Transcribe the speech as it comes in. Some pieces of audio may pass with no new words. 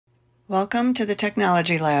Welcome to the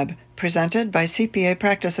Technology Lab, presented by CPA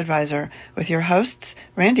Practice Advisor, with your hosts,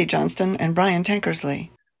 Randy Johnston and Brian Tankersley.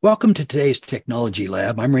 Welcome to today's Technology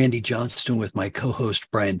Lab. I'm Randy Johnston with my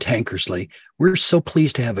co-host, Brian Tankersley. We're so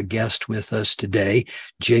pleased to have a guest with us today,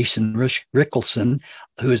 Jason Richelson,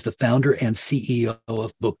 who is the founder and CEO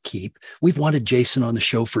of Bookkeep. We've wanted Jason on the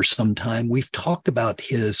show for some time. We've talked about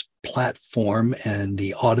his platform and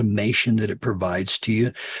the automation that it provides to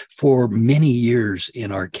you for many years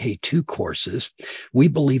in our K2 courses. We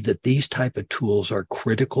believe that these type of tools are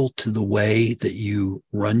critical to the way that you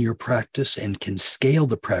run your practice and can scale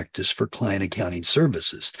the practice for client accounting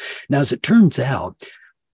services. Now, as it turns out,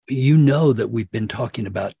 you know that we've been talking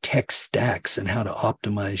about tech stacks and how to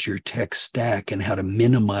optimize your tech stack and how to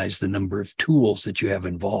minimize the number of tools that you have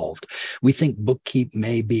involved. We think Bookkeep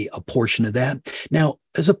may be a portion of that. Now,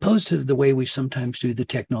 as opposed to the way we sometimes do the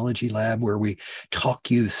Technology Lab, where we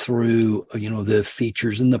talk you through, the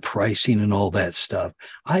features and the pricing and all that stuff,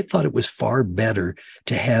 I thought it was far better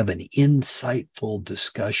to have an insightful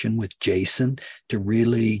discussion with Jason to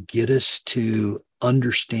really get us to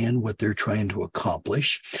understand what they're trying to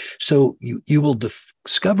accomplish. So you will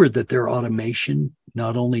discover that their automation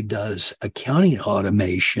not only does accounting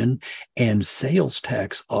automation and sales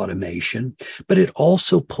tax automation, but it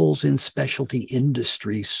also pulls in specialty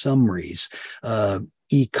industry summaries,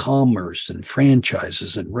 e-commerce and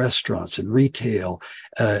franchises and restaurants and retail,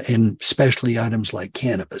 and specialty items like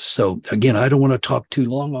cannabis. So again, I don't want to talk too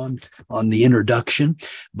long on the introduction,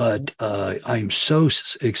 but I'm so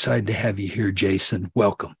excited to have you here, Jason.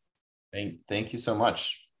 Welcome. Thank you so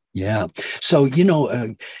much. Yeah. So,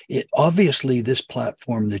 obviously this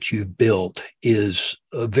platform that you've built is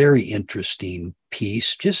a very interesting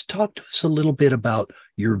piece. Just talk to us a little bit about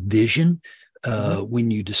your vision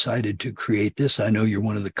when you decided to create this. I know you're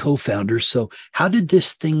one of the co-founders. So how did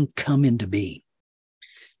this thing come into being?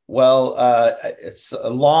 Well, it's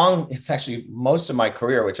actually most of my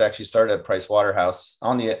career, which actually started at Price Waterhouse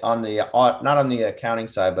not on the accounting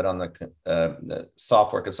side, but on the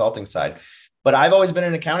software consulting side. But I've always been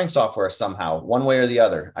in accounting software somehow, one way or the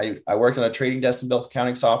other. I worked on a trading desk and built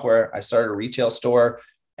accounting software. I started a retail store,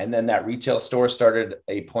 and then that retail store started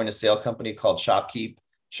a point of sale company called Shopkeep.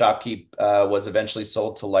 Shopkeep was eventually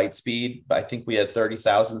sold to Lightspeed. I think we had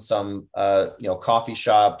 30,000 some coffee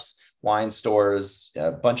shops, wine stores,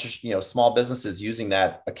 a bunch of small businesses using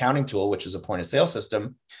that accounting tool, which is a point of sale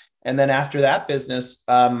system. And then after that business,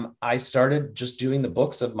 I started just doing the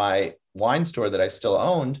books of my wine store that I still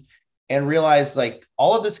owned, and realized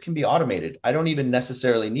all of this can be automated. I don't even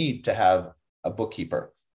necessarily need to have a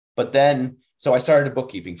bookkeeper. But then, so I started a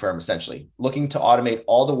bookkeeping firm, essentially looking to automate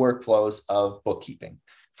all the workflows of bookkeeping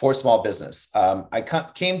for small business. I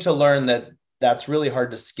came to learn that that's really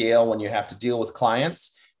hard to scale when you have to deal with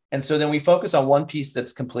clients. And so then we focus on one piece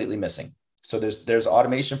that's completely missing. So there's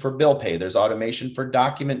automation for bill pay. There's automation for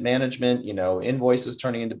document management, invoices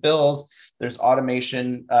turning into bills. There's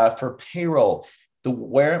automation for payroll.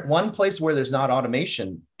 One place where there's not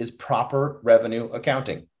automation is proper revenue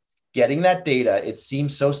accounting. Getting that data, it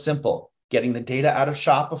seems so simple. Getting the data out of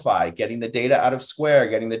Shopify, getting the data out of Square,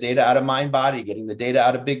 getting the data out of MindBody, getting the data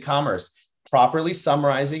out of BigCommerce, properly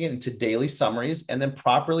summarizing it into daily summaries, and then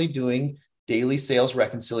properly doing daily sales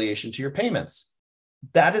reconciliation to your payments.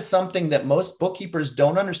 That is something that most bookkeepers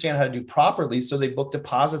don't understand how to do properly. So they book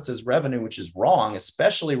deposits as revenue, which is wrong,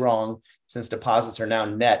 especially wrong since deposits are now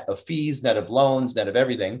net of fees, net of loans, net of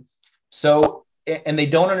everything. So, and they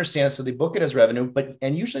don't understand it. So they book it as revenue,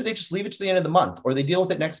 and usually they just leave it to the end of the month, or they deal with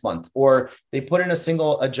it next month, or they put in a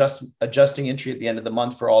single adjusting entry at the end of the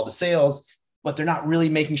month for all the sales, but they're not really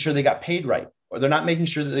making sure they got paid right. Or they're not making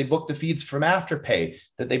sure that they book the fees from Afterpay,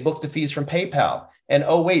 that they book the fees from PayPal. And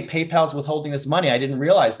oh, wait, PayPal's withholding this money. I didn't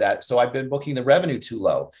realize that. So I've been booking the revenue too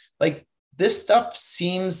low. This stuff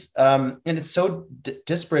seems, and it's so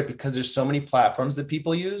disparate because there's so many platforms that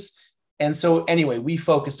people use. And so anyway, we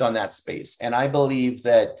focused on that space. And I believe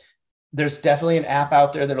that there's definitely an app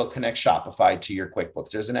out there that'll connect Shopify to your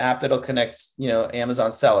QuickBooks. There's an app that'll connect,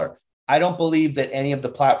 Amazon Seller. I don't believe that any of the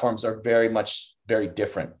platforms are very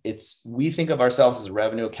different. We think of ourselves as a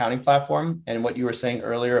revenue accounting platform. And what you were saying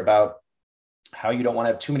earlier about how you don't want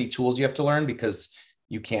to have too many tools you have to learn because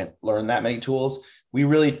you can't learn that many tools. We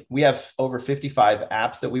have over 55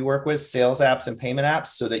 apps that we work with, sales apps and payment apps,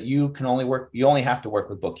 so that you only have to work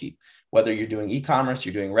with Bookkeep. Whether you're doing e-commerce,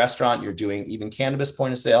 you're doing restaurant, you're doing even cannabis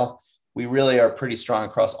point of sale, we really are pretty strong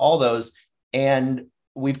across all those. And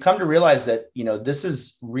we've come to realize that, this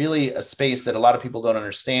is really a space that a lot of people don't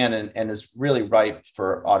understand and is really ripe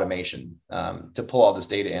for automation to pull all this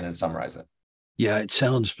data in and summarize it. Yeah, it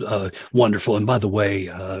sounds wonderful. And by the way,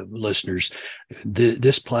 listeners,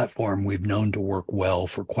 this platform we've known to work well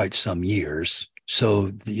for quite some years.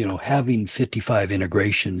 So, having 55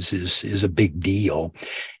 integrations is a big deal.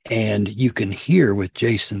 And you can hear with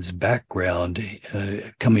Jason's background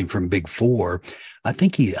coming from Big Four, I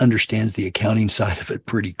think he understands the accounting side of it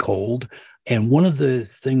pretty cold. And one of the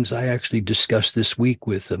things I actually discussed this week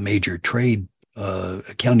with a major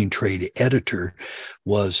accounting trade editor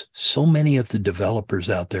was so many of the developers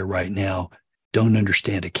out there right now don't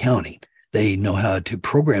understand accounting. They know how to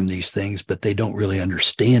program these things, but they don't really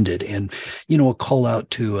understand it. And, a call out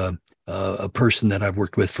to a person that I've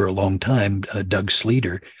worked with for a long time, Doug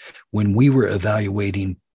Sleater, when we were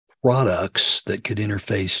evaluating products that could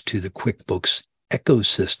interface to the QuickBooks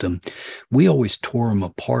ecosystem, we always tore them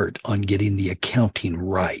apart on getting the accounting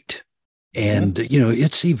right. And,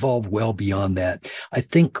 it's evolved well beyond that. I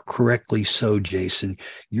think correctly so, Jason,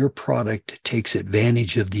 your product takes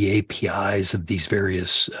advantage of the APIs of these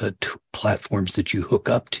various platforms that you hook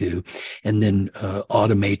up to, and then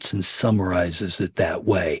automates and summarizes it that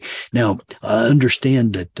way. Now, I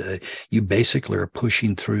understand that you basically are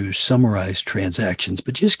pushing through summarized transactions,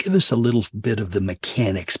 but just give us a little bit of the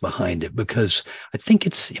mechanics behind it, because I think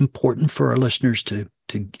it's important for our listeners to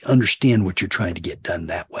understand what you're trying to get done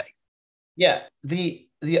that way. Yeah,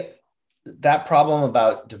 that problem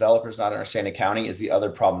about developers not understanding accounting is the other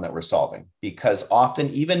problem that we're solving, because often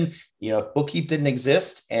even, if Bookkeep didn't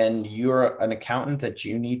exist and you're an accountant that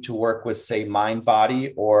you need to work with, say,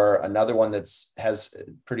 MindBody, or another one has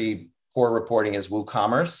pretty poor reporting as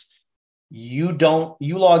WooCommerce, you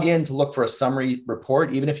log in to look for a summary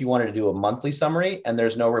report, even if you wanted to do a monthly summary, and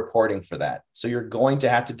there's no reporting for that. So you're going to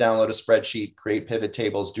have to download a spreadsheet, create pivot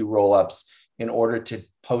tables, do roll-ups in order to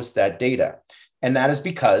post that data. And that is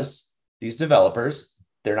because these developers,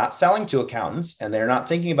 they're not selling to accountants, and they're not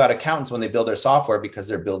thinking about accountants when they build their software, because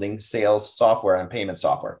they're building sales software and payment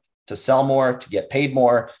software to sell more, to get paid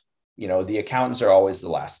more. The accountants are always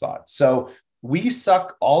the last thought. So we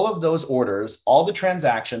suck all of those orders, all the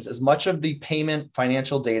transactions, as much of the payment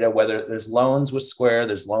financial data, whether there's loans with Square,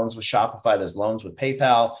 there's loans with Shopify, there's loans with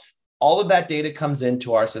PayPal, all of that data comes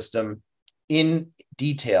into our system in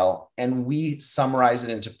detail, and we summarize it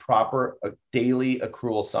into proper daily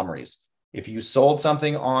accrual summaries. If you sold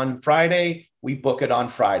something on Friday, we book it on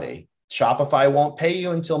Friday. Shopify won't pay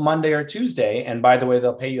you until Monday or Tuesday. And by the way,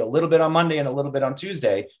 they'll pay you a little bit on Monday and a little bit on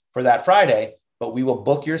Tuesday for that Friday, but we will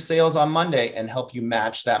book your sales on Monday and help you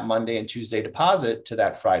match that Monday and Tuesday deposit to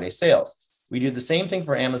that Friday sales. We do the same thing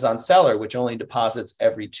for Amazon Seller, which only deposits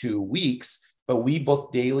every 2 weeks, but we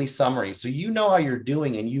book daily summaries. So you know how you're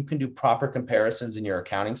doing, and you can do proper comparisons in your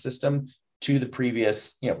accounting system to the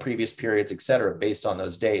previous periods, et cetera, based on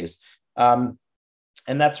those days. And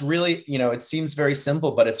that's really, it seems very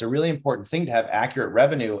simple, but it's a really important thing to have accurate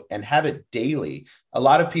revenue and have it daily. A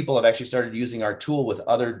lot of people have actually started using our tool with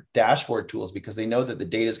other dashboard tools, because they know that the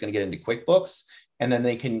data is going to get into QuickBooks, and then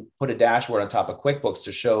they can put a dashboard on top of QuickBooks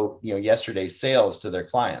to show, yesterday's sales to their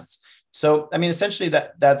clients. So, essentially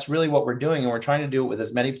that's really what we're doing, and we're trying to do it with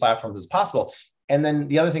as many platforms as possible. And then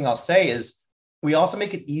the other thing I'll say is, we also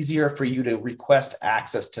make it easier for you to request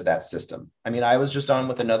access to that system. I was just on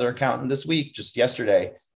with another accountant this week, just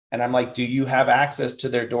yesterday, and I'm like, do you have access to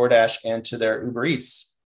their DoorDash and to their Uber Eats?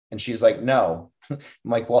 And she's like, no. I'm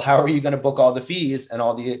like, well, how are you going to book all the fees and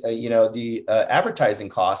all the, advertising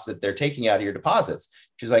costs that they're taking out of your deposits?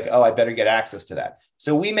 She's like, oh, I better get access to that.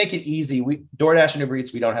 So we make it easy. DoorDash and Uber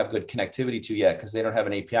Eats, we don't have good connectivity to yet because they don't have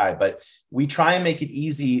an API, but we try and make it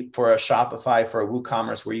easy for a Shopify, for a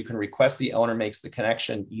WooCommerce, where you can request the owner makes the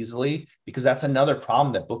connection easily, because that's another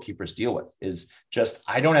problem that bookkeepers deal with, is just,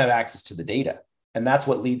 I don't have access to the data. And that's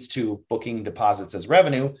what leads to booking deposits as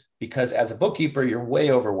revenue, because as a bookkeeper, you're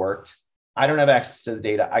way overworked. I don't have access to the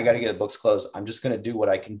data. I got to get the books closed. I'm just going to do what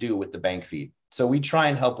I can do with the bank feed. So we try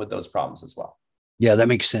and help with those problems as well. Yeah, that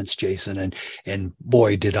makes sense, Jason. And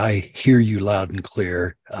boy, did I hear you loud and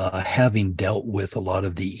clear. Having dealt with a lot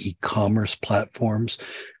of the e-commerce platforms,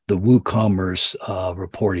 the WooCommerce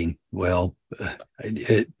reporting,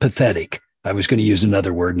 pathetic. I was going to use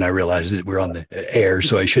another word, and I realized that we're on the air,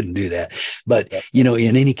 so I shouldn't do that. But,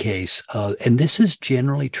 in any case, and this is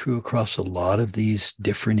generally true across a lot of these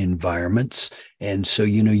different environments. And so,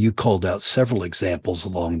 you called out several examples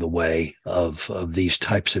along the way of these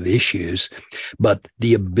types of issues. But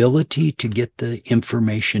the ability to get the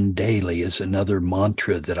information daily is another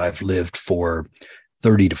mantra that I've lived for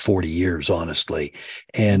 30 to 40 years, honestly.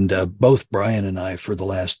 And both Brian and I, for the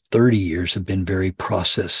last 30 years, have been very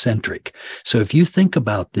process centric. So if you think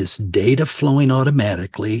about this data flowing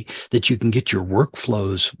automatically, that you can get your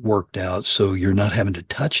workflows worked out so you're not having to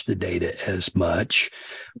touch the data as much,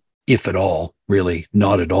 if at all, really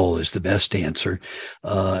not at all is the best answer,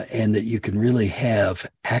 and that you can really have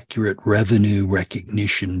accurate revenue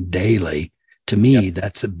recognition daily. To me,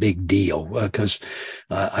 that's a big deal, because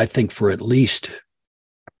I think for at least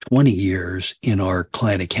 20 years in our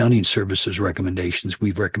client accounting services recommendations,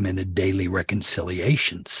 we've recommended daily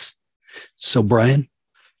reconciliations. So, Brian?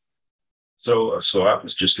 So I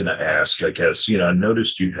was just going to ask, I guess, I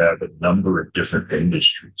noticed you have a number of different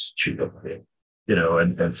industries that you look at,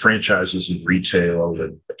 and franchises and retail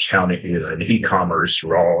and accounting and e-commerce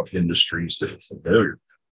are all industries that are familiar.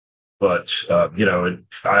 But,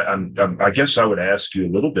 I guess I would ask you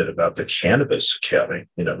a little bit about the cannabis accounting,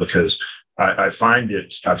 because I find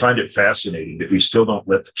it fascinating that we still don't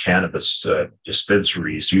let the cannabis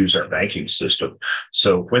dispensaries use our banking system.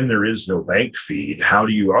 So when there is no bank feed, how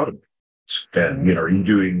do you automate it? And, are you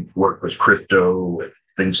doing work with crypto and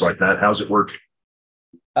things like that? How's it working?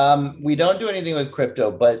 We don't do anything with crypto,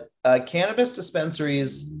 but cannabis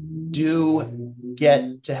dispensaries do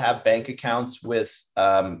get to have bank accounts with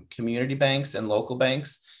community banks and local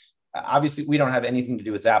banks. Obviously, we don't have anything to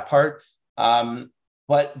do with that part,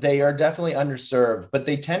 but they are definitely underserved. But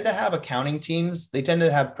they tend to have accounting teams. They tend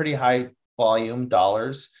to have pretty high volume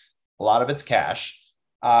dollars. A lot of it's cash.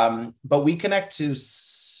 But we connect to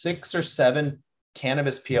 6 or 7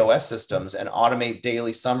 cannabis POS systems and automate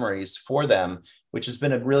daily summaries for them, which has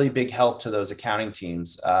been a really big help to those accounting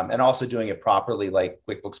teams, and also doing it properly, like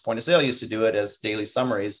QuickBooks Point of Sale used to do it as daily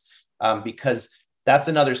summaries, because that's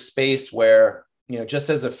another space where, just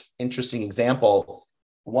as an interesting example,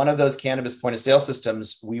 one of those cannabis point of sale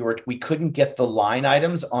systems, we couldn't get the line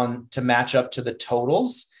items on to match up to the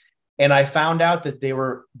totals. And I found out that they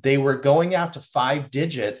were going out to 5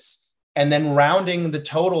 digits and then rounding the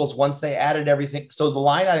totals once they added everything. So the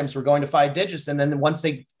line items were going to 5 digits. And then once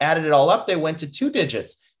they added it all up, they went to 2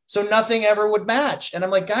 digits. So nothing ever would match. And I'm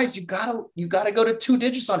like, guys, you gotta go to 2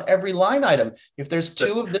 digits on every line item. If there's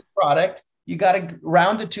 2 of this product, you got to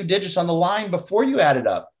round to 2 digits on the line before you add it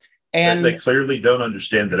up. And they clearly don't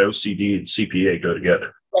understand that OCD and CPA go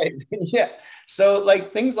together. Right. Yeah. So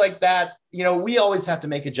like things like that, we always have to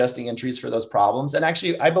make adjusting entries for those problems. And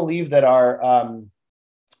actually, I believe that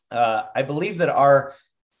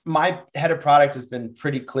my head of product has been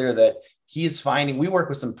pretty clear that he's finding, we work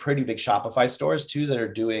with some pretty big Shopify stores too, that are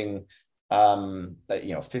doing, $50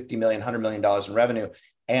 million, $100 million in revenue.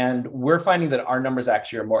 And we're finding that our numbers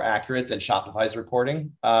actually are more accurate than Shopify's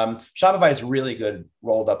reporting. Shopify is really good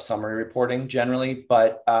rolled up summary reporting generally.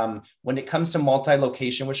 But when it comes to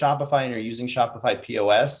multi-location with Shopify and you're using Shopify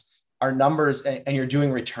POS, our numbers, and you're doing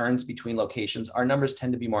returns between locations, our numbers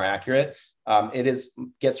tend to be more accurate.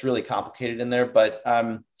 Gets really complicated in there, but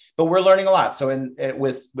we're learning a lot. So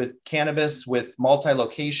with cannabis, with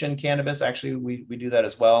multi-location cannabis, actually we do that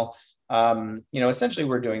as well. Essentially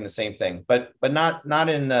we're doing the same thing, but not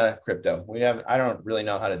in crypto. I don't really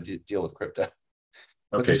know how to deal with crypto.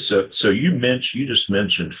 Okay, so you just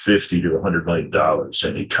mentioned $50 to $100 million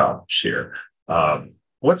in e-commerce here.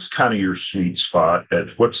 What's kind of your sweet spot,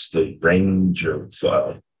 and what's the range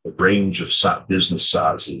of business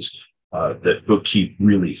sizes that Bookkeep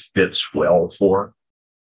really fits well for?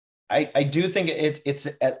 I do think it's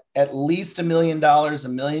at least $1 million,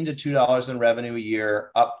 $1 million to $2 million in revenue a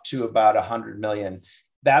year, up to about 100 million.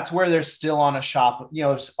 That's where they're still on a shop,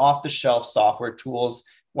 off the shelf software tools.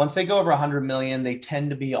 Once they go over 100 million, they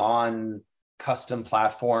tend to be on custom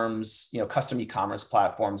platforms, custom e-commerce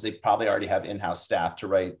platforms. They probably already have in-house staff to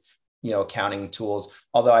write, accounting tools.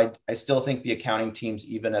 Although I still think the accounting teams,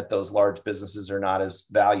 even at those large businesses, are not as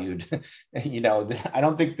valued. I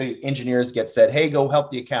don't think the engineers get said, hey, go help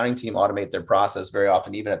the accounting team automate their process very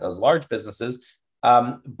often, even at those large businesses.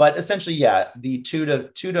 But essentially, the $2 to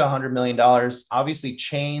 $100 million, obviously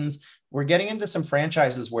chains. We're getting into some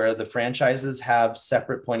franchises where the franchises have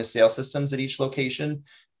separate point of sale systems at each location.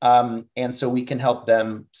 And so we can help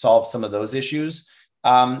them solve some of those issues.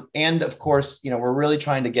 And of course, we're really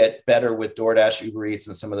trying to get better with DoorDash, Uber Eats,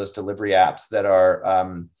 and some of those delivery apps that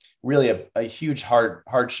are really a huge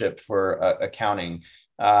hardship for accounting.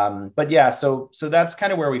 But yeah, so that's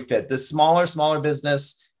kind of where we fit. The smaller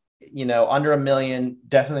business, under $1 million,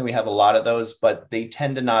 definitely we have a lot of those, but they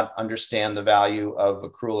tend to not understand the value of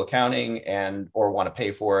accrual accounting or want to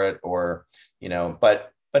pay for it,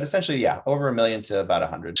 but essentially, over $1 million to about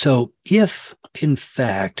 100. So if in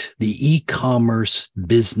fact the e-commerce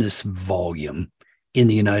business volume in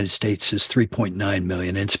the United States is 3.9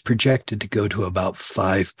 million. It's projected to go to about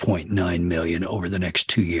 5.9 million over the next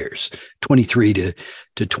 2 years. 23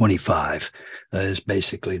 to 25 is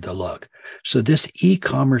basically the look. So this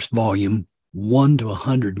e-commerce volume, 1 to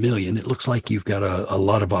 100 million, it looks like you've got a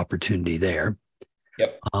lot of opportunity there.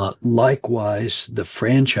 Yep. Likewise, the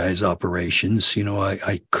franchise operations,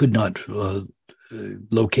 I could not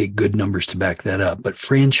locate good numbers to back that up, but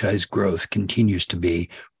franchise growth continues to be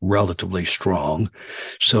relatively strong.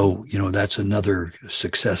 So, that's another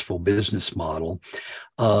successful business model.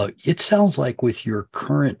 It sounds like with your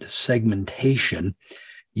current segmentation,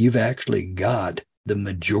 you've actually got the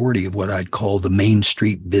majority of what I'd call the Main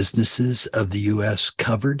Street businesses of the U.S.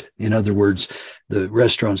 covered. In other words, the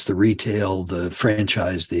restaurants, the retail, the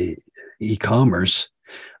franchise, the e-commerce.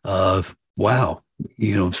 Wow.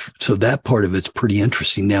 So that part of it's pretty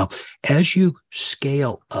interesting. Now, as you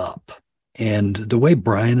scale up, and the way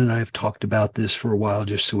Brian and I have talked about this for a while,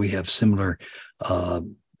 just so we have similar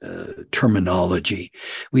terminology,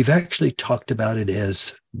 we've actually talked about it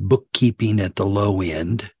as bookkeeping at the low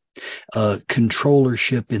end,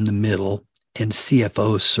 controllership in the middle, and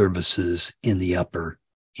CFO services in the upper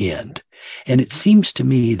end. And it seems to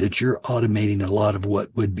me that you're automating a lot of what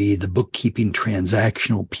would be the bookkeeping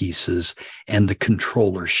transactional pieces and the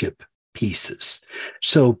controllership pieces.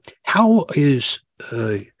 So how is,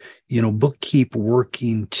 Bookkeep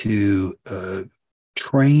working to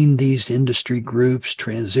train these industry groups,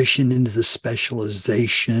 transition into the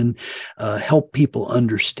specialization, help people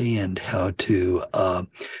understand how to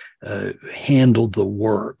handle the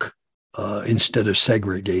work instead of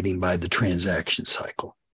segregating by the transaction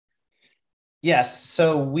cycle? Yes.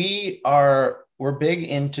 So we're big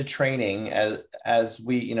into training as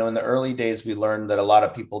we, in the early days, we learned that a lot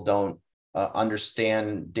of people don't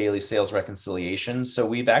understand daily sales reconciliation. So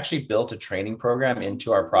we've actually built a training program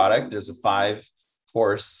into our product. There's a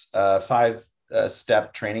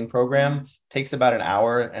 5-step training program, takes about an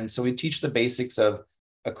hour. And so we teach the basics of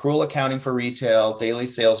accrual accounting for retail, daily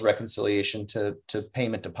sales reconciliation to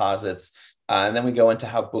payment deposits. And then we go into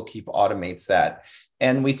how Bookkeep automates that.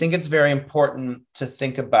 And we think it's very important to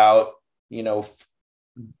think about,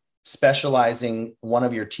 specializing one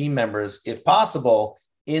of your team members, if possible,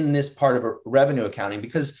 in this part of revenue accounting,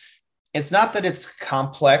 because it's not that it's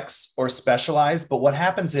complex or specialized, but what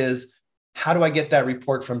happens is, how do I get that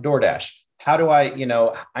report from DoorDash? How do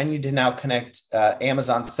I need to now connect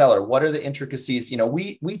Amazon seller? What are the intricacies?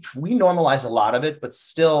 We normalize a lot of it, but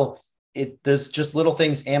still there's just little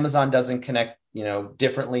things Amazon doesn't connect,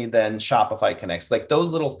 differently than Shopify connects. Like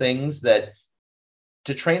those little things that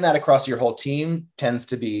to train that across your whole team tends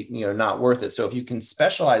to be, not worth it. So if you can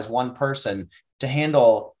specialize one person to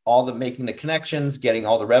handle all the making the connections, getting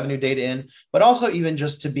all the revenue data in, but also even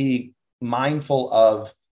just to be mindful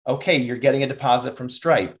of, okay, you're getting a deposit from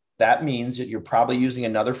Stripe. That means that you're probably using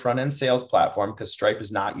another front-end sales platform, because Stripe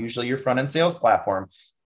is not usually your front-end sales platform.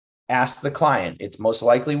 Ask the client. It's most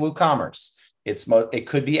likely WooCommerce. It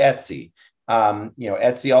could be Etsy.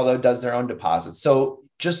 Etsy, although does their own deposits. So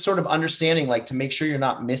just sort of understanding, like, to make sure you're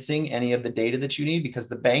not missing any of the data that you need, because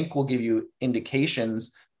the bank will give you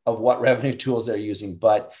indications of what revenue tools they're using,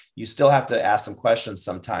 but you still have to ask some questions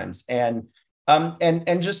sometimes. And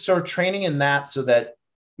just sort of training in that so that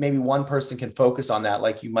maybe one person can focus on that.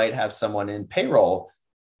 Like you might have someone in payroll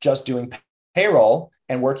just doing payroll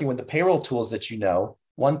and working with the payroll tools that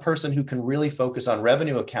one person who can really focus on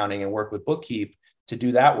revenue accounting and work with Bookkeep to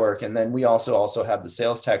do that work. And then we also have the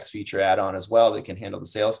sales tax feature add-on as well that can handle the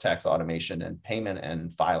sales tax automation and payment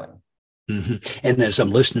and filing. Mm-hmm. And as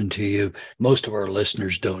I'm listening to you, most of our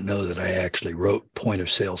listeners don't know that I actually wrote point of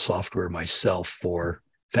sale software myself for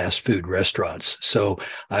fast food restaurants. So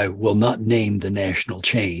I will not name the national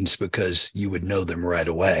chains because you would know them right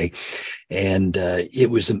away. And it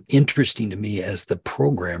was interesting to me as the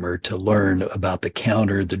programmer to learn about the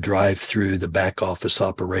counter, the drive-through, the back office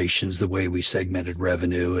operations, the way we segmented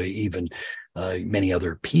revenue, even many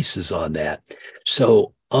other pieces on that.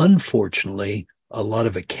 So unfortunately, a lot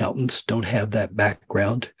of accountants don't have that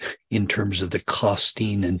background in terms of the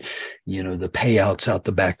costing and, the payouts out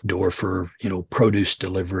the back door for, produce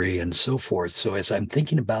delivery and so forth. So as I'm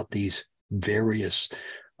thinking about these various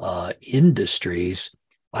industries,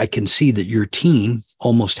 I can see that your team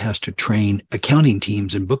almost has to train accounting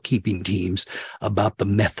teams and bookkeeping teams about the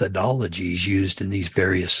methodologies used in these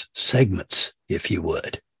various segments, if you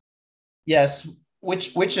would. Yes,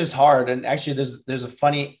 which is hard. And actually, there's a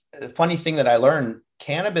funny thing that I learned.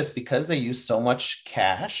 Cannabis, because they use so much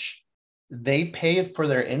cash, they pay for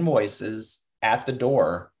their invoices at the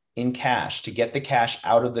door in cash to get the cash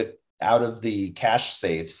out of the cash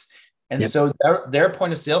safes. And Yep. so their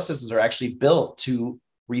point of sale systems are actually built to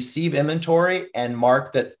receive inventory and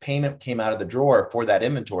mark that payment came out of the drawer for that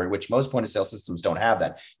inventory, which most point of sale systems don't have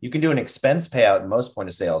that. You can do an expense payout in most point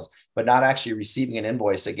of sales, but not actually receiving an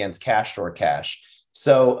invoice against cash or cash.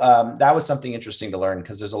 So that was something interesting to learn,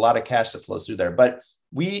 because there's a lot of cash that flows through there. But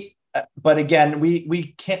again,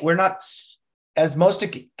 we can't, we're not, as most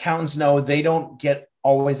accountants know, they don't get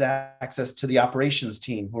always access to the operations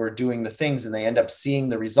team who are doing the things, and they end up seeing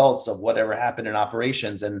the results of whatever happened in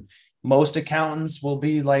operations. And most accountants will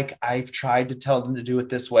be like, I've tried to tell them to do it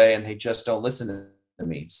this way, and they just don't listen to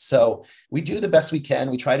me. So we do the best we can.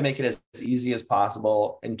 We try to make it as easy as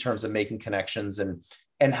possible in terms of making connections and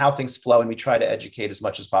how things flow. And we try to educate as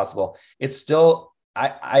much as possible. It's still,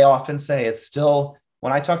 I often say, it's still,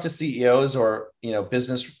 when I talk to CEOs or,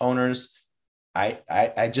 business owners,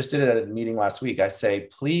 I just did it at a meeting last week. I say,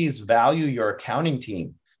 please value your accounting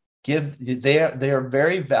team. They are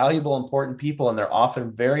very valuable, important people, and they're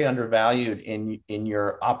often very undervalued in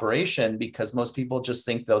your operation, because most people just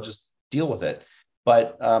think they'll just deal with it.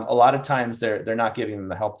 But a lot of times they're not giving them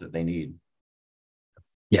the help that they need.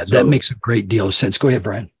 Yeah, that makes a great deal of sense. Go ahead,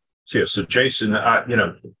 Brian. So Jason,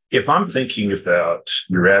 if I'm thinking about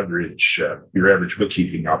your average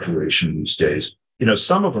bookkeeping operation these days,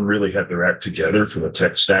 some of them really have their act together from a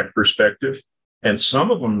tech stack perspective, and some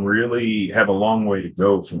of them really have a long way to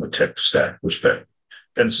go from a tech stack perspective.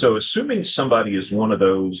 And so assuming somebody is one of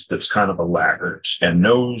those that's kind of a laggard and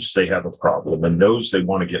knows they have a problem and knows they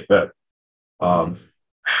want to get better,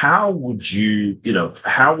 how would you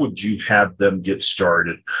have them get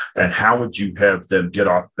started, and how would you have them get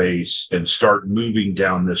off base and start moving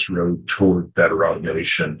down this road toward better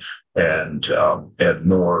automation and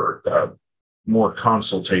more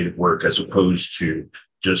consultative work as opposed to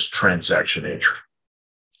just transaction entry?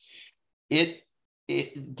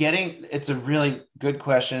 It's a really good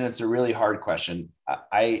question. It's a really hard question.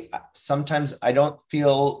 I sometimes I don't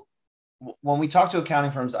feel, when we talk to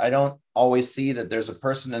accounting firms, I don't always see that there's a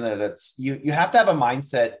person in there that's, you have to have a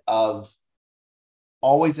mindset of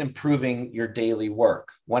always improving your daily work.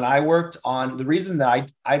 When I worked on, the reason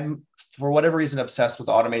that I'm, for whatever reason, obsessed with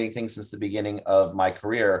automating things since the beginning of my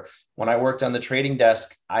career, when I worked on the trading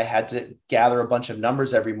desk, I had to gather a bunch of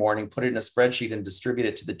numbers every morning, put it in a spreadsheet, and distribute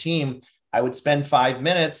it to the team. I would spend 5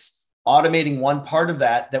 minutes automating one part of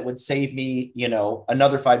that would save me,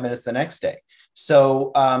 another 5 minutes the next day.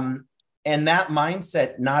 So, and that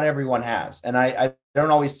mindset, not everyone has. And I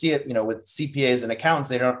don't always see it, with CPAs and accountants,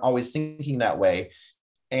 they don't always thinking that way.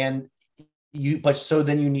 And so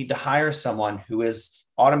then you need to hire someone who is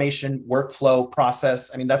automation, workflow,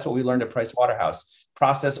 process. I mean, that's what we learned at Price Waterhouse,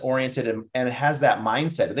 process oriented, and has that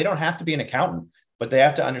mindset. They don't have to be an accountant, but they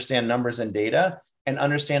have to understand numbers and data and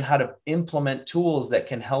understand how to implement tools that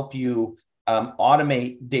can help you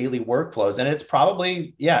automate daily workflows. And it's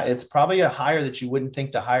probably a hire that you wouldn't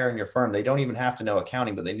think to hire in your firm. They don't even have to know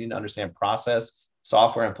accounting, but they need to understand process,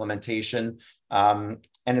 software implementation.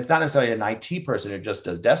 And it's not necessarily an IT person who just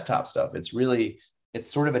does desktop stuff. It's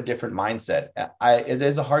sort of a different mindset. It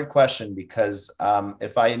is a hard question, because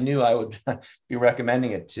if I knew, I would be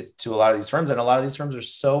recommending it to a lot of these firms. And a lot of these firms are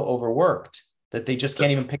so overworked that they just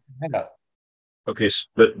can't even pick their head up. Okay,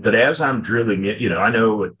 but as I'm drilling it, I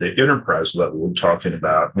know at the enterprise level, we're talking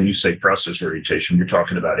about, when you say process orientation, you're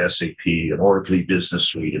talking about SAP and Oracle Business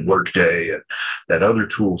Suite and Workday and other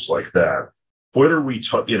tools like that. What are we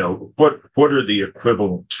talking? What are the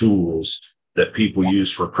equivalent tools that people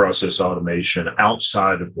use for process automation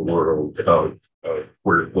outside of the world of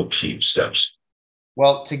where Bookkeep steps?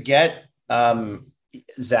 Well, to get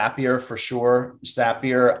Zapier, for sure.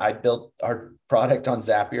 Zapier, I built our product on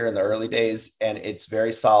Zapier in the early days, and it's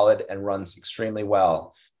very solid and runs extremely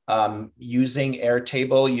well. Using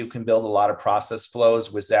Airtable, you can build a lot of process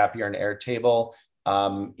flows with Zapier and Airtable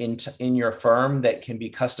in your firm that can be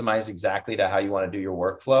customized exactly to how you want to do your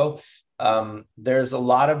workflow. There's a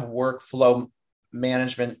lot of workflow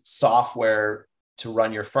management software to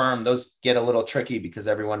run your firm. Those get a little tricky because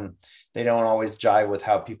they don't always jive with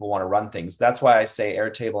how people want to run things. That's why I say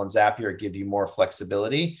Airtable and Zapier give you more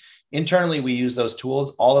flexibility. Internally, we use those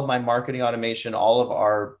tools. All of my marketing automation, all of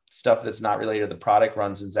our stuff that's not related to the product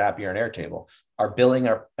runs in Zapier and Airtable. Our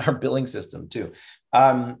billing system too.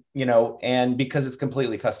 And because it's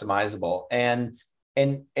completely customizable, and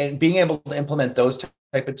being able to implement those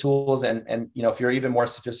type of tools, and if you're even more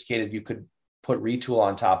sophisticated, you could put Retool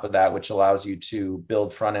on top of that, which allows you to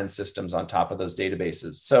build front-end systems on top of those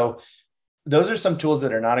databases. So those are some tools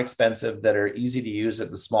that are not expensive, that are easy to use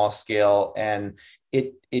at the small scale. And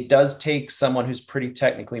it does take someone who's pretty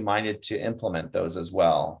technically minded to implement those as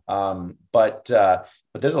well. But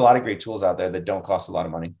there's a lot of great tools out there that don't cost a lot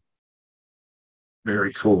of money.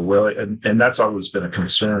 Very cool. Well, and that's always been a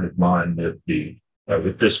concern of mine, that the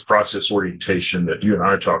with this process orientation that you and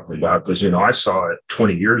I are talking about, because I saw it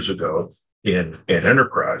 20 years ago in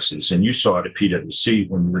enterprises, and you saw it at PwC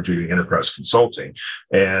when we were doing enterprise consulting.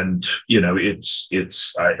 And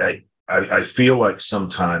I feel like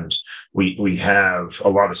sometimes we have a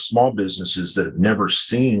lot of small businesses that have never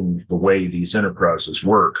seen the way these enterprises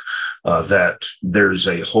work, that there's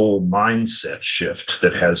a whole mindset shift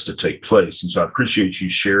that has to take place. And so I appreciate you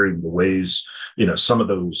sharing the ways, some of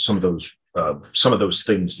those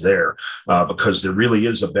things there, because there really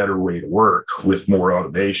is a better way to work with more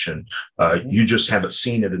automation. You just haven't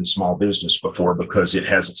seen it in small business before because it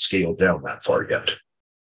hasn't scaled down that far yet.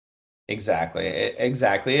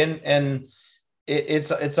 Exactly. And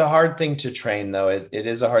it's a hard thing to train, though. It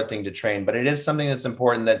is a hard thing to train, but it is something that's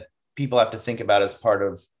important that people have to think about as part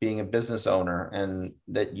of being a business owner, and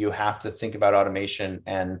that you have to think about automation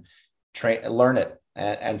and learn it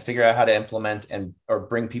and figure out how to implement or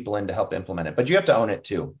bring people in to help implement it. But you have to own it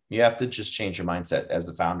too. You have to just change your mindset as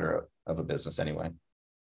the founder of a business anyway.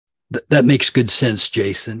 That makes good sense,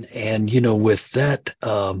 Jason. And, with that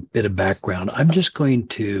bit of background, I'm just going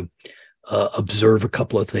to observe a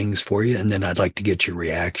couple of things for you, and then I'd like to get your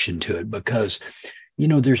reaction to it, because,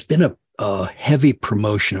 there's been a heavy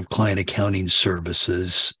promotion of client accounting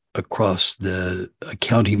services across the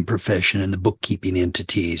accounting profession and the bookkeeping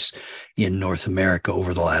entities in North America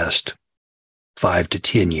over the last 5 to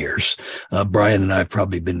 10 years. Brian and I have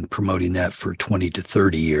probably been promoting that for 20 to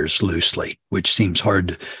 30 years loosely, which seems hard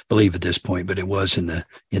to believe at this point, but it was in the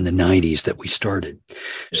 90s that we started.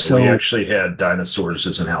 So we actually had dinosaurs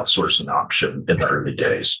as an outsourcing option in the early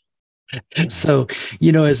days. So,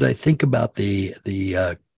 as I think about the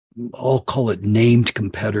I'll call it named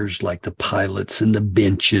competitors like the Pilots and the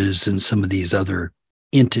Benches and some of these other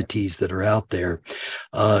entities that are out there,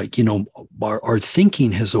 our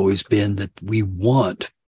thinking has always been that we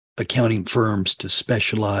want accounting firms to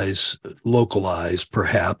specialize, localize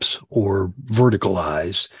perhaps, or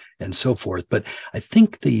verticalize and so forth. But I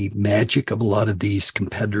think the magic of a lot of these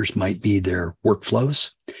competitors might be their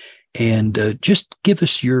workflows. And just give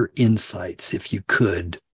us your insights, if you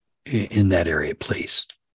could, in that area, please.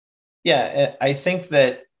 Yeah, I think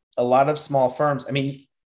that a lot of small firms,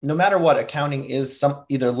 no matter what, accounting is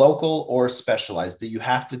either local or specialized, that you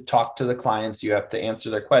have to talk to the clients, you have to answer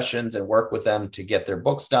their questions and work with them to get their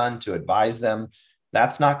books done, to advise them.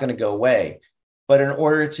 That's not going to go away. But in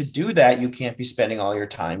order to do that, you can't be spending all your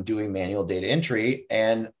time doing manual data entry.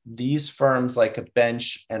 And these firms like a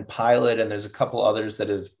Bench and Pilot, and there's a couple others that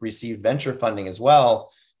have received venture funding as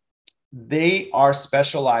well, they are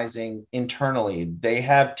specializing internally. They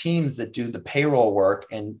have teams that do the payroll work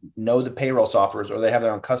and know the payroll softwares, or they have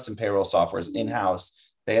their own custom payroll softwares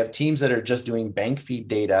in-house. They have teams that are just doing bank feed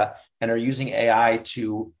data and are using AI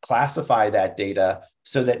to classify that data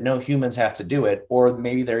so that no humans have to do it. Or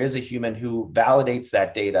maybe there is a human who validates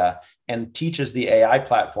that data and teaches the AI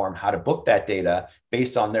platform how to book that data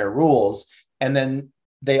based on their rules. And then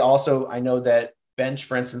they also, I know that Bench,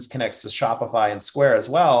 for instance, connects to Shopify and Square as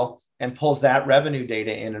well, and pulls that revenue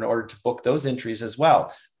data in order to book those entries as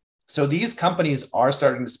well. So these companies are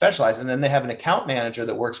starting to specialize. And then they have an account manager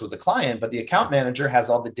that works with the client, but the account manager has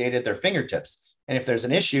all the data at their fingertips. And if there's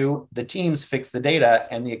an issue, the teams fix the data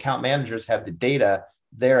and the account managers have the data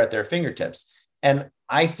there at their fingertips. And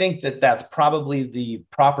I think that that's probably the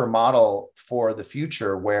proper model for the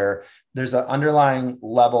future, where there's an underlying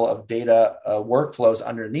level of data workflows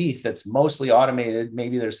underneath that's mostly automated.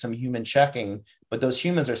 Maybe there's some human checking, but those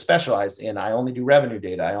humans are specialized in, I only do revenue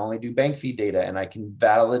data, I only do bank feed data, and I can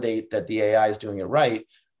validate that the AI is doing it right.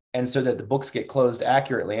 And so that the books get closed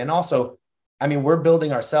accurately. And also, we're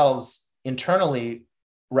building ourselves internally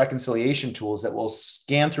reconciliation tools that will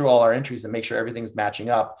scan through all our entries and make sure everything's matching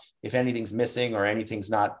up. If anything's missing or anything's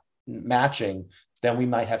not matching, then we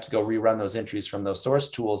might have to go rerun those entries from those source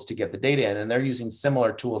tools to get the data in. And they're using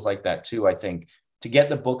similar tools like that too, I think, to get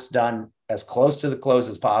the books done as close to the close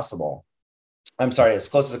as possible. As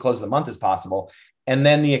close to the close of the month as possible. And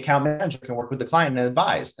then the account manager can work with the client and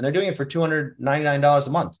advise. And they're doing it for $299 a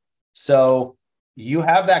month. So you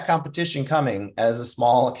have that competition coming as a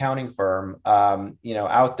small accounting firm,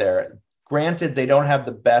 out there. Granted, they don't have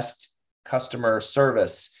the best customer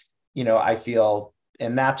service, I feel,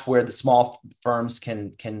 and that's where the small firms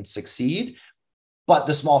can succeed. But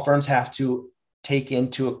the small firms have to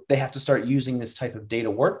they have to start using this type of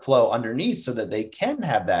data workflow underneath so that they can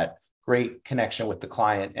have that great connection with the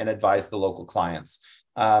client and advise the local clients.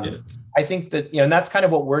 I think that, and that's kind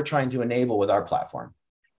of what we're trying to enable with our platform.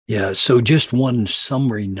 Yeah. So just one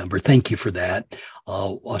summary number. Thank you for that.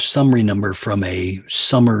 A summary number from a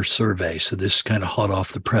summer survey. So this is kind of hot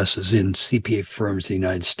off the presses in CPA firms in the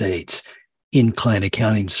United States in client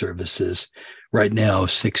accounting services. Right now,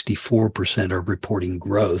 64% are reporting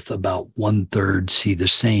growth. About 1/3 see the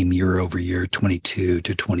same year over year, 22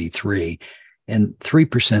 to 23. And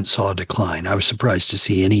 3% saw a decline. I was surprised to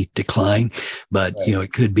see any decline, but Right.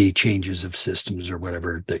 it could be changes of systems or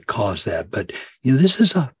whatever that caused that. But this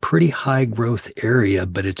is a pretty high growth area,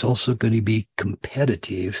 but it's also going to be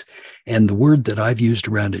competitive. And the word that I've used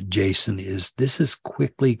around it, Jason, is this is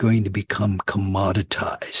quickly going to become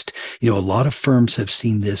commoditized. A lot of firms have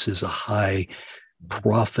seen this as a high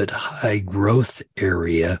profit, high growth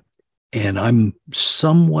area. And I'm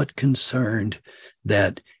somewhat concerned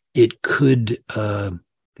that it could,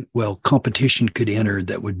 competition could enter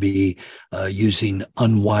that would be using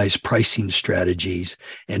unwise pricing strategies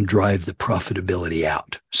and drive the profitability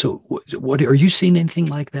out. So what are you seeing anything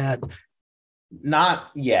like that? Not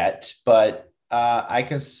yet, but I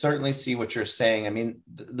can certainly see what you're saying. I mean,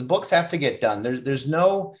 the books have to get done. There's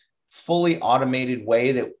no fully automated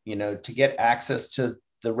way that, to get access to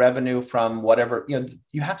the revenue from whatever,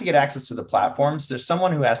 you have to get access to the platforms. There's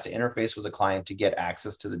someone who has to interface with the client to get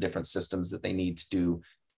access to the different systems that they need to do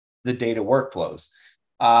the data workflows.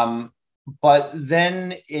 But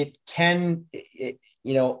then it can,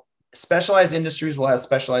 specialized industries will have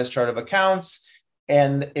specialized chart of accounts,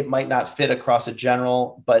 and it might not fit across a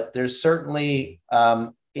general, but there's certainly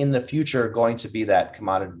in the future going to be that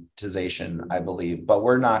commoditization, I believe, but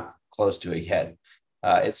we're not close to it yet.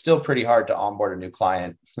 It's still pretty hard to onboard a new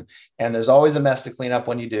client, and there's always a mess to clean up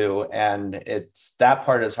when you do. And that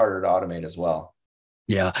part is harder to automate as well.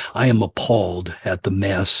 Yeah, I am appalled at the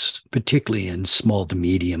mess, particularly in small to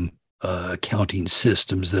medium accounting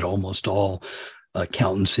systems that almost all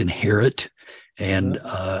accountants inherit. And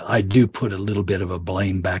I do put a little bit of a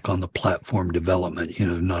blame back on the platform development,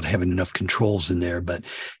 not having enough controls in there. But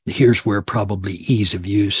here's where probably ease of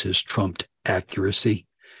use has trumped accuracy.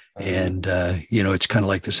 And, it's kind of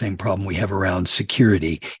like the same problem we have around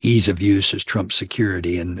security. Ease of use has trumped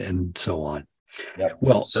security and so on. Yep.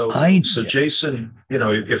 Well, so Jason,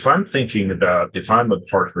 if I'm thinking about, if I'm a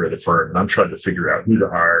partner at a firm and I'm trying to figure out who to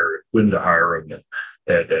hire, when to hire them,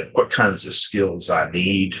 and what kinds of skills I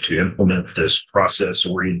need to implement this process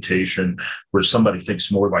orientation, where somebody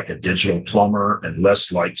thinks more like a digital plumber and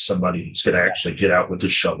less like somebody who's going to actually get out with the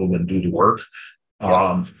shovel and do the work.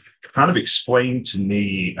 Yep. Kind of explain to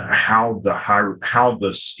me how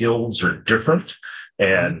the skills are different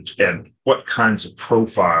and what kinds of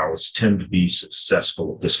profiles tend to be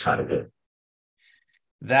successful at this kind of thing.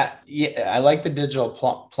 I like the digital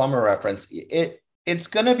plumber reference. It's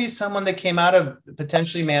going to be someone that came out of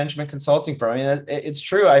potentially management consulting firm. I mean, it's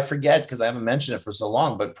true. I forget because I haven't mentioned it for so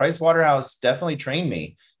long, but Pricewaterhouse definitely trained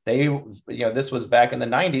me. This was back in the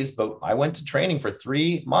 90s, but I went to training for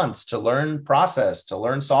 3 months to learn process, to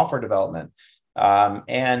learn software development.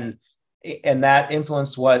 And that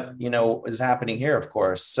influenced what, is happening here, of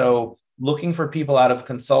course. So looking for people out of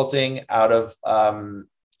consulting, out of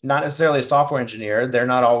not necessarily a software engineer. They're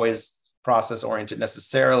not always process oriented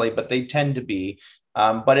necessarily, but they tend to be.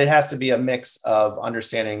 But it has to be a mix of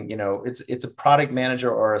understanding, it's a product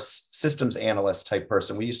manager or a systems analyst type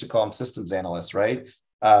person. We used to call them systems analysts, right?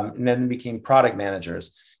 And then became product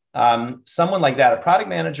managers. Someone like that, a product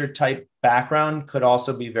manager type background could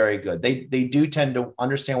also be very good. They do tend to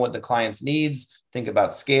understand what the client's needs, think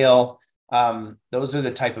about scale. Those are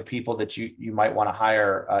the type of people that you might want to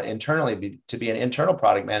hire internally to be an internal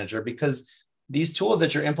product manager, because these tools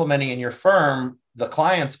that you're implementing in your firm, the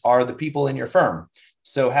clients are the people in your firm.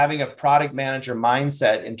 So having a product manager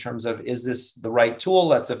mindset in terms of, is this the right tool?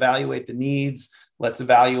 Let's evaluate the needs. Let's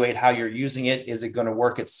evaluate how you're using it. Is it going to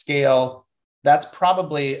work at scale? That's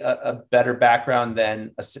probably a better background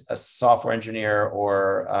than a software engineer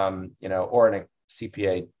or a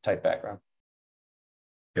CPA type background.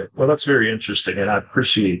 Yeah, well, that's very interesting, and I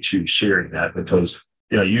appreciate you sharing that, because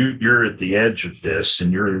you're at the edge of this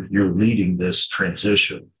and you're leading this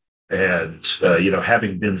transition, and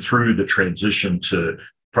having been through the transition to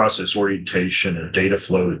process orientation and data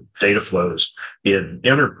flows in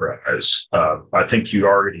enterprise, I think you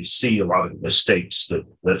already see a lot of the mistakes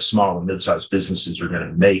that small and mid-sized businesses are going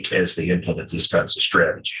to make as they implement these kinds of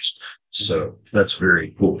strategies. So that's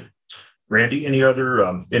very cool. Randy, any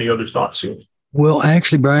other thoughts here? Well,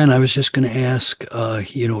 actually, Brian, I was just going to ask,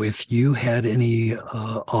 if you had any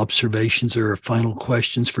observations or final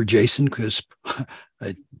questions for Jason, because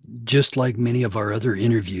just like many of our other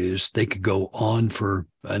interviews, they could go on for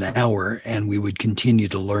an hour, and we would continue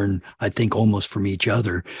to learn, I think, almost from each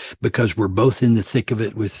other, because we're both in the thick of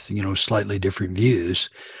it with, slightly different views.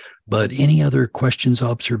 But any other questions,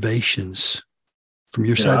 observations from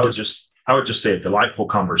your side? I would just say a delightful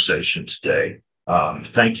conversation today.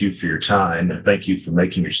 Thank you for your time, and thank you for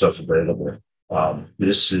making yourself available.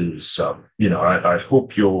 This is, I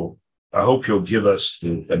hope you'll give us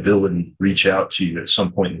the ability to reach out to you at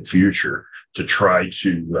some point in the future to try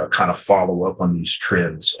to kind of follow up on these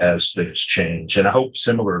trends as things change. And I hope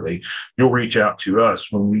similarly, you'll reach out to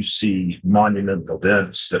us when we see monumental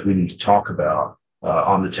events that we need to talk about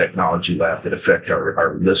on the Technology Lab that affect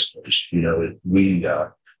our listeners. We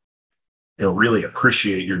really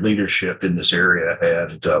appreciate your leadership in this area.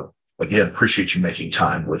 And again, appreciate you making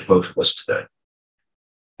time with both of us today.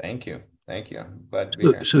 Thank you. I'm glad to be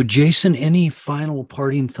here. So Jason, any final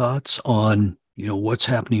parting thoughts on, what's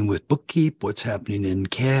happening with Bookkeep, what's happening in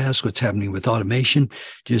CAS, what's happening with automation?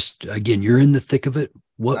 Just, again, you're in the thick of it.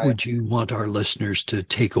 What would you want our listeners to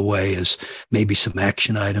take away as maybe some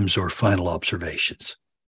action items or final observations?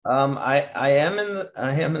 I am in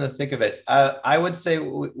the thick of it. I would say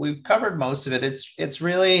we've covered most of it. It's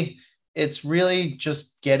really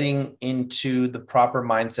just getting into the proper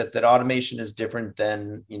mindset that automation is different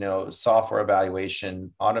than, software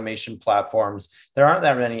evaluation, automation platforms. There aren't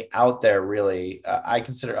that many out there, really. I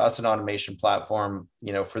consider us an automation platform,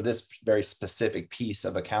 for this very specific piece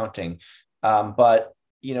of accounting. But,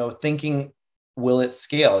 thinking, will it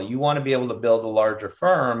scale? You want to be able to build a larger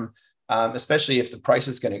firm, especially if the price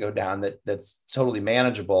is going to go down, that's totally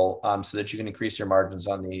manageable, so that you can increase your margins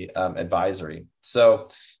on the advisory. So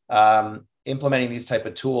implementing these type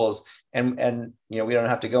of tools, and we don't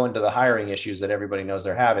have to go into the hiring issues that everybody knows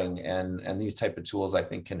they're having, and these type of tools, I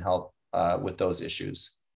think, can help with those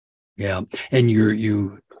issues. Yeah, and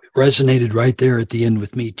you resonated right there at the end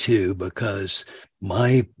with me too, because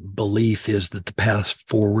my belief is that the path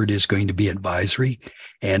forward is going to be advisory,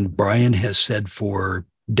 and Brian has said for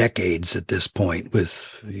decades at this point,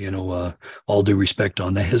 with all due respect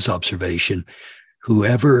on his observation,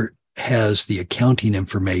 whoever has the accounting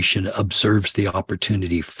information observes the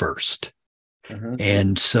opportunity first. Mm-hmm.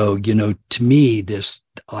 And so, to me, this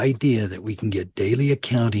idea that we can get daily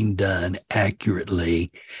accounting done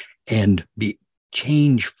accurately and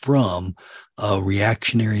change from a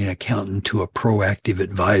reactionary accountant to a proactive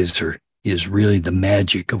advisor is really the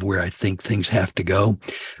magic of where I think things have to go.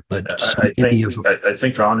 But I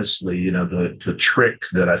think honestly, the trick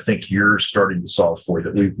that I think you're starting to solve for,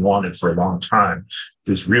 that we've wanted for a long time,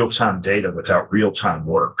 is real-time data without real-time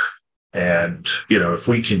work. And, if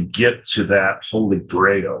we can get to that holy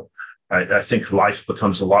grail, I think life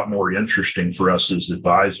becomes a lot more interesting for us as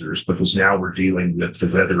advisors, because now we're dealing with the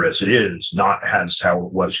weather as it is, not as how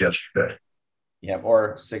it was yesterday. Yeah,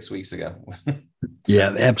 or 6 weeks ago.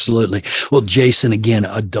 Yeah, absolutely. Well, Jason, again,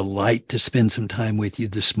 a delight to spend some time with you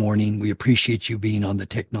this morning. We appreciate you being on the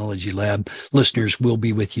Technology Lab. Listeners, we'll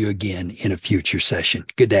be with you again in a future session.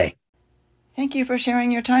 Good day. Thank you for sharing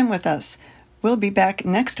your time with us. We'll be back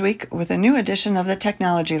next week with a new edition of the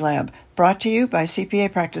Technology Lab, brought to you by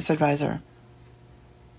CPA Practice Advisor.